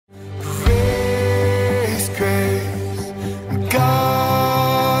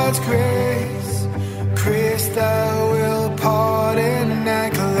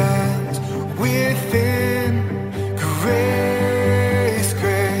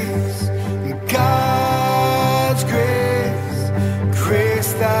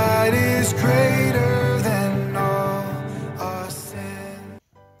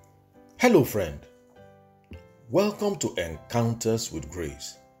Hello, friend. Welcome to Encounters with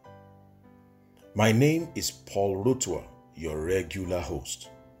Grace. My name is Paul Rotua, your regular host.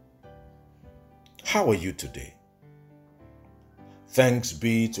 How are you today? Thanks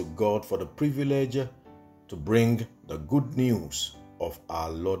be to God for the privilege to bring the good news of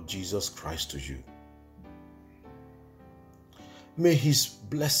our Lord Jesus Christ to you. May His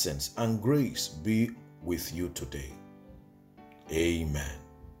blessings and grace be with you today. Amen.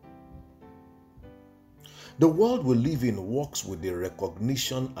 The world we live in works with the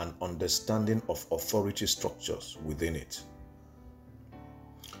recognition and understanding of authority structures within it.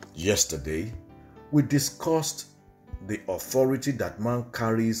 Yesterday, we discussed the authority that man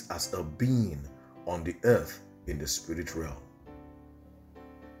carries as a being on the earth in the spirit realm.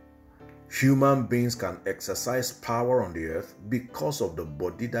 Human beings can exercise power on the earth because of the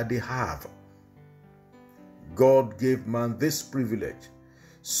body that they have. God gave man this privilege,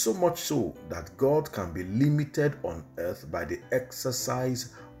 so much so that God can be limited on earth by the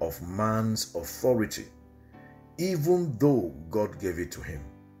exercise of man's authority, even though God gave it to him.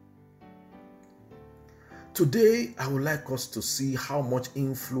 Today, I would like us to see how much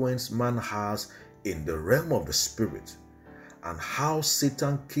influence man has in the realm of the spirit and how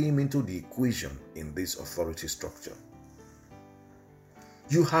Satan came into the equation in this authority structure.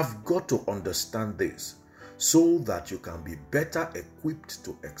 You have got to understand this so that you can be better equipped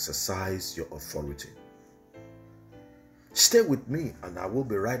to exercise your authority. Stay with me and I will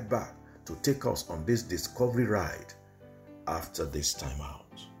be right back to take us on this discovery ride after this time out.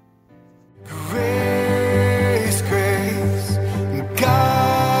 Grace, grace,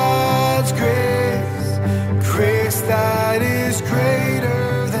 God's grace, grace that is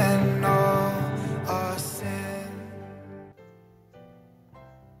greater than all our sin.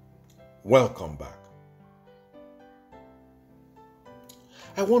 Welcome back.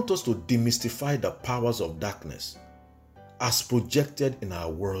 I want us to demystify the powers of darkness as projected in our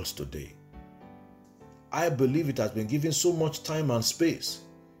world today. I believe it has been given so much time and space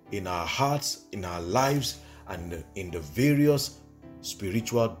in our hearts, in our lives, and in the various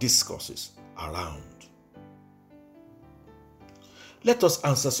spiritual discourses around. Let us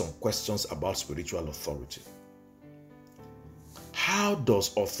answer some questions about spiritual authority. How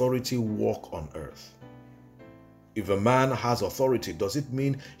does authority work on earth? If a man has authority, does it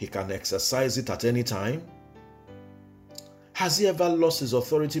mean he can exercise it at any time? Has he ever lost his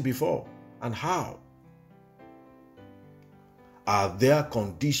authority before, and how? Are there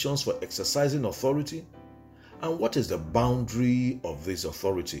conditions for exercising authority? And what is the boundary of this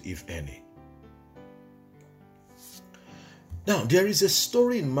authority, if any? Now, there is a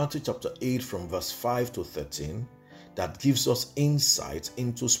story in Matthew chapter 8 from verse 5 to 13 that gives us insight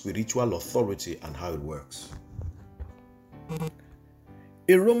into spiritual authority and how it works.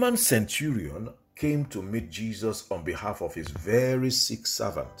 A Roman centurion came to meet Jesus on behalf of his very sick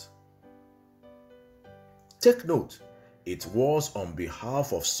servant. Take note, it was on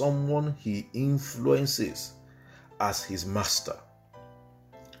behalf of someone he influences as his master.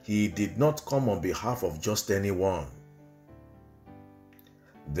 He did not come on behalf of just anyone.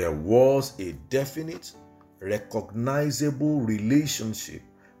 There was a definite, recognizable relationship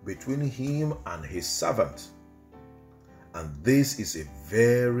between him and his servant. And this is a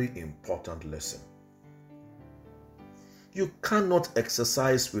very important lesson. You cannot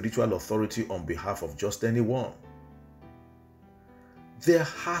exercise spiritual authority on behalf of just anyone. There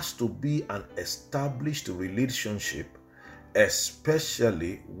has to be an established relationship,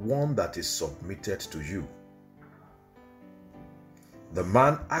 especially one that is submitted to you. The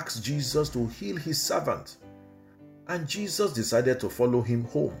man asked Jesus to heal his servant, and Jesus decided to follow him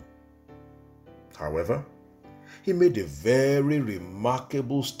home. However, he made a very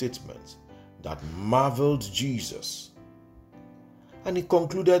remarkable statement that marveled Jesus, and he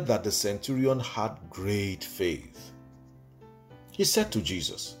concluded that the centurion had great faith. He said to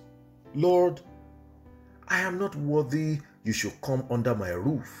Jesus, "Lord, I am not worthy you should come under my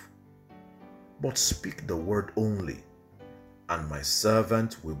roof, but speak the word only, and my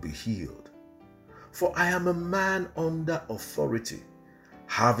servant will be healed. For I am a man under authority,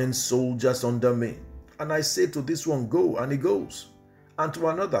 having soldiers under me. And I say to this one, go, and he goes. And to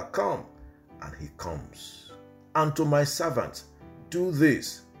another, come, and he comes. And to my servant, do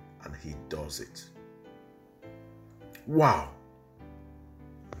this, and he does it." Wow.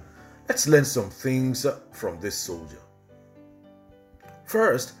 Let's learn some things from this soldier.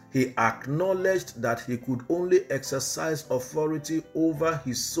 First, he acknowledged that he could only exercise authority over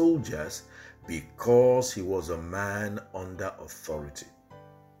his soldiers because he was a man under authority.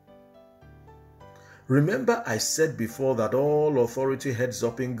 Remember, I said before that all authority heads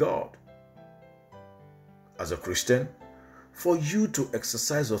up in God. As a Christian, for you to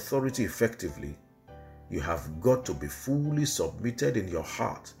exercise authority effectively, you have got to be fully submitted in your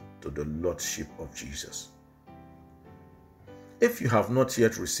heart to the Lordship of Jesus. If you have not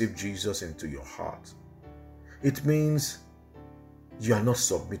yet received Jesus into your heart, it means you are not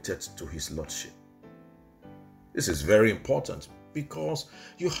submitted to His Lordship. This is very important because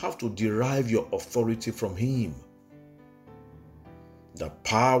you have to derive your authority from Him. The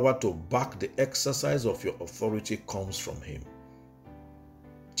power to back the exercise of your authority comes from Him.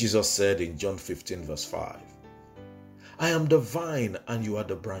 Jesus said in John 15 verse 5, I am the vine and you are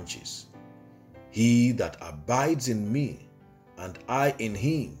the branches. He that abides in me and I in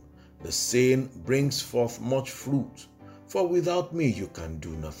him, the same brings forth much fruit, for without me you can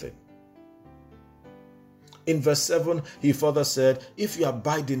do nothing. In verse 7, he further said, if you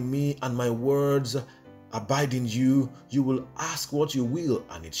abide in me and my words abide in you, you will ask what you will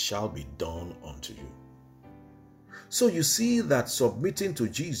and it shall be done unto you. So you see that submitting to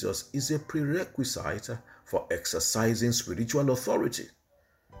Jesus is a prerequisite for exercising spiritual authority.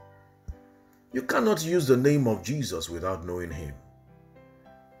 You cannot use the name of Jesus without knowing Him.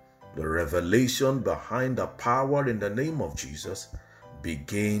 The revelation behind the power in the name of Jesus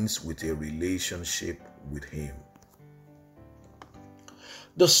begins with a relationship with Him.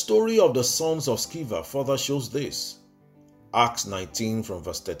 The story of the sons of Sceva further shows this. Acts 19 from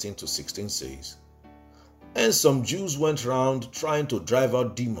verse 13 to 16 says, and some Jews went round trying to drive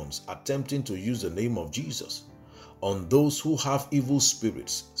out demons, attempting to use the name of Jesus on those who have evil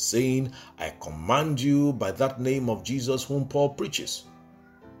spirits, saying, I command you by that name of Jesus whom Paul preaches.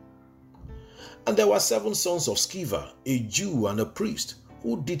 And there were 7 sons of Sceva, a Jew and a priest,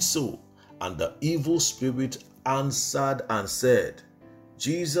 who did so. And the evil spirit answered and said,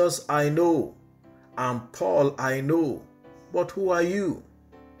 Jesus I know, and Paul I know, but who are you?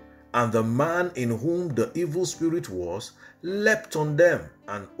 And the man in whom the evil spirit was leapt on them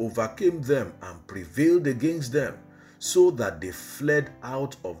and overcame them and prevailed against them, so that they fled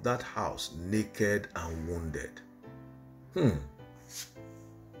out of that house naked and wounded.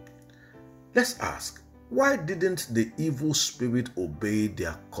 Let's ask, why didn't the evil spirit obey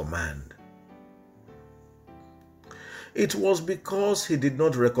their command? It was because he did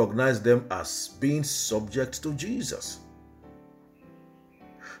not recognize them as being subject to Jesus.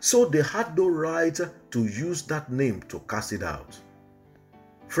 So they had no right to use that name to cast it out.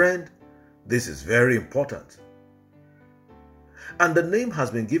 Friend, this is very important. And the name has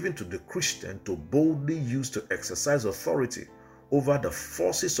been given to the Christian to boldly use to exercise authority over the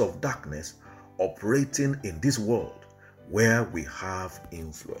forces of darkness operating in this world where we have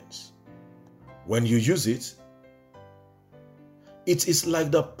influence. When you use it, it is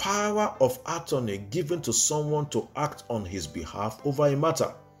like the power of attorney given to someone to act on his behalf over a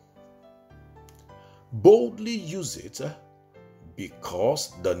matter. Boldly use it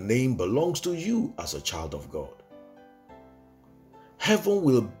because the name belongs to you as a child of God. Heaven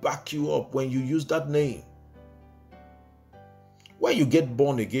will back you up when you use that name. When you get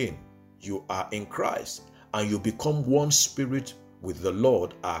born again, you are in Christ and you become one spirit with the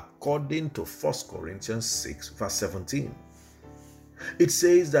Lord according to 1 Corinthians 6 verse 17. It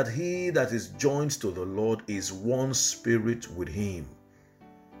says that he that is joined to the Lord is one spirit with him.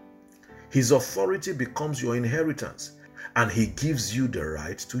 His authority becomes your inheritance, and he gives you the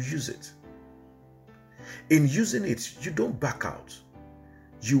right to use it. In using it, you don't back out.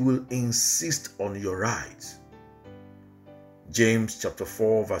 You will insist on your rights. James chapter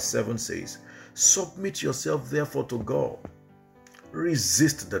 4 verse 7 says, submit yourself therefore to God.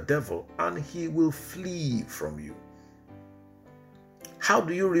 Resist the devil, and he will flee from you. How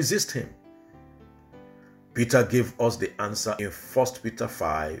do you resist him? Peter gave us the answer in 1 Peter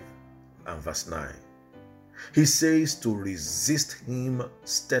 5 and verse 9. He says to resist him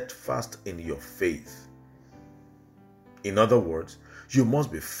steadfast in your faith. In other words, you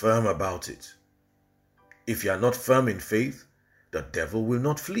must be firm about it. If you are not firm in faith, the devil will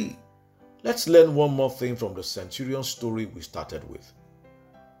not flee. Let's learn one more thing from the centurion story we started with.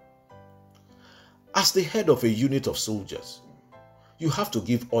 As the head of a unit of soldiers, you have to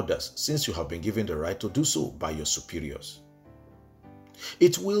give orders since you have been given the right to do so by your superiors.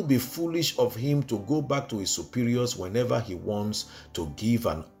 It will be foolish of him to go back to his superiors whenever he wants to give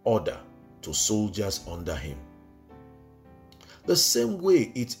an order to soldiers under him. The same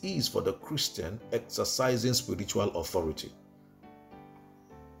way it is for the Christian exercising spiritual authority.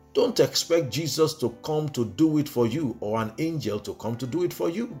 Don't expect Jesus to come to do it for you or an angel to come to do it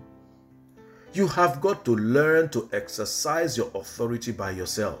for you. You have got to learn to exercise your authority by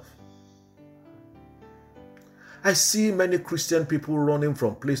yourself. I see many Christian people running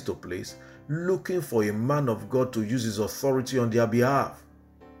from place to place, looking for a man of God to use his authority on their behalf,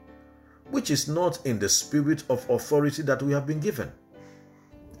 which is not in the spirit of authority that we have been given.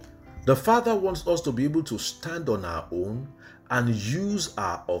 The Father wants us to be able to stand on our own and use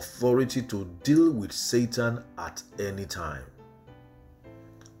our authority to deal with Satan at any time.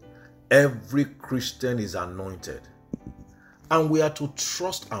 Every Christian is anointed, and we are to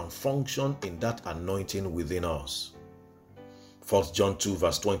trust and function in that anointing within us. 1 John 2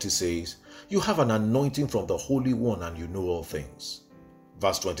 verse 20 says, "You have an anointing from the Holy One and you know all things."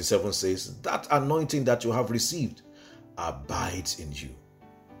 Verse 27 says, "That anointing that you have received abides in you."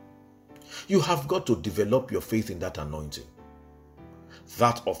 You have got to develop your faith in that anointing.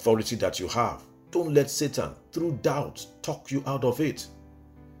 That authority that you have, don't let Satan, through doubt, talk you out of it.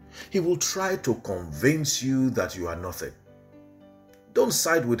 He will try to convince you that you are nothing. Don't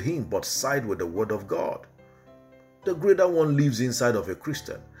side with him, but side with the Word of God. The greater one lives inside of a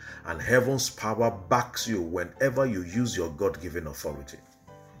Christian, and heaven's power backs you whenever you use your God-given authority.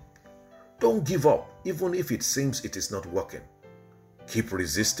 Don't give up, even if it seems it is not working. Keep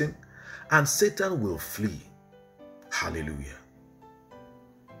resisting, and Satan will flee. Hallelujah.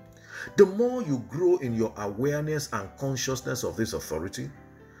 The more you grow in your awareness and consciousness of this authority,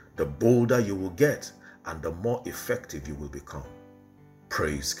 the bolder you will get and the more effective you will become.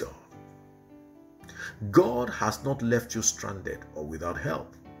 Praise God. God has not left you stranded or without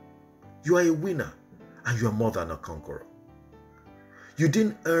help. You are a winner and you are more than a conqueror. You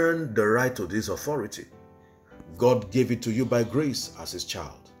didn't earn the right to this authority. God gave it to you by grace as his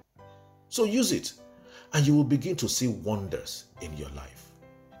child. So use it and you will begin to see wonders in your life.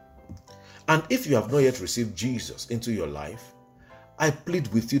 And if you have not yet received Jesus into your life, I plead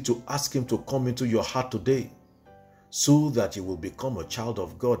with you to ask him to come into your heart today so that you will become a child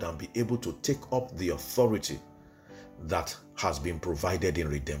of God and be able to take up the authority that has been provided in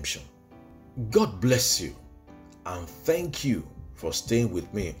redemption. God bless you and thank you for staying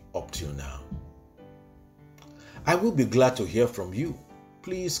with me up till now. I will be glad to hear from you.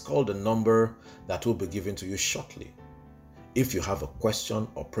 Please call the number that will be given to you shortly if you have a question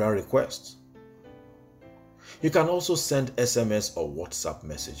or prayer request. You can also send SMS or WhatsApp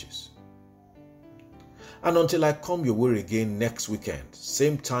messages. And until I come your way again next weekend,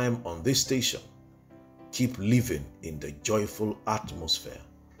 same time on this station, keep living in the joyful atmosphere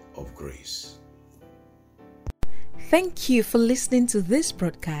of grace. Thank you for listening to this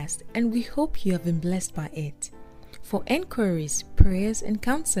broadcast, and we hope you have been blessed by it. For enquiries, prayers, and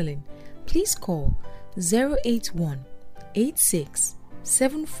counseling, please call 081 86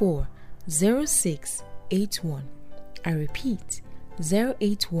 74 0681. I repeat,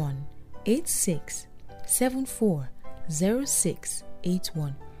 081 86 74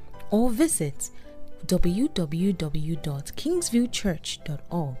 0681, or visit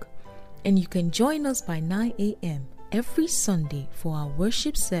www.kingsvillechurch.org, and you can join us by 9 a.m. every Sunday for our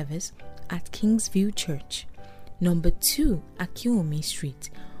worship service at Kingsville Church, number 2 Akiwumi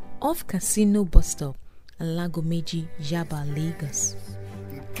Street, off Casino Bus Stop, Alagomeji, Yaba, Lagos.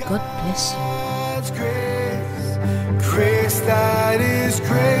 God bless you. Grace that is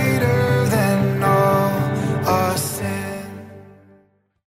greater.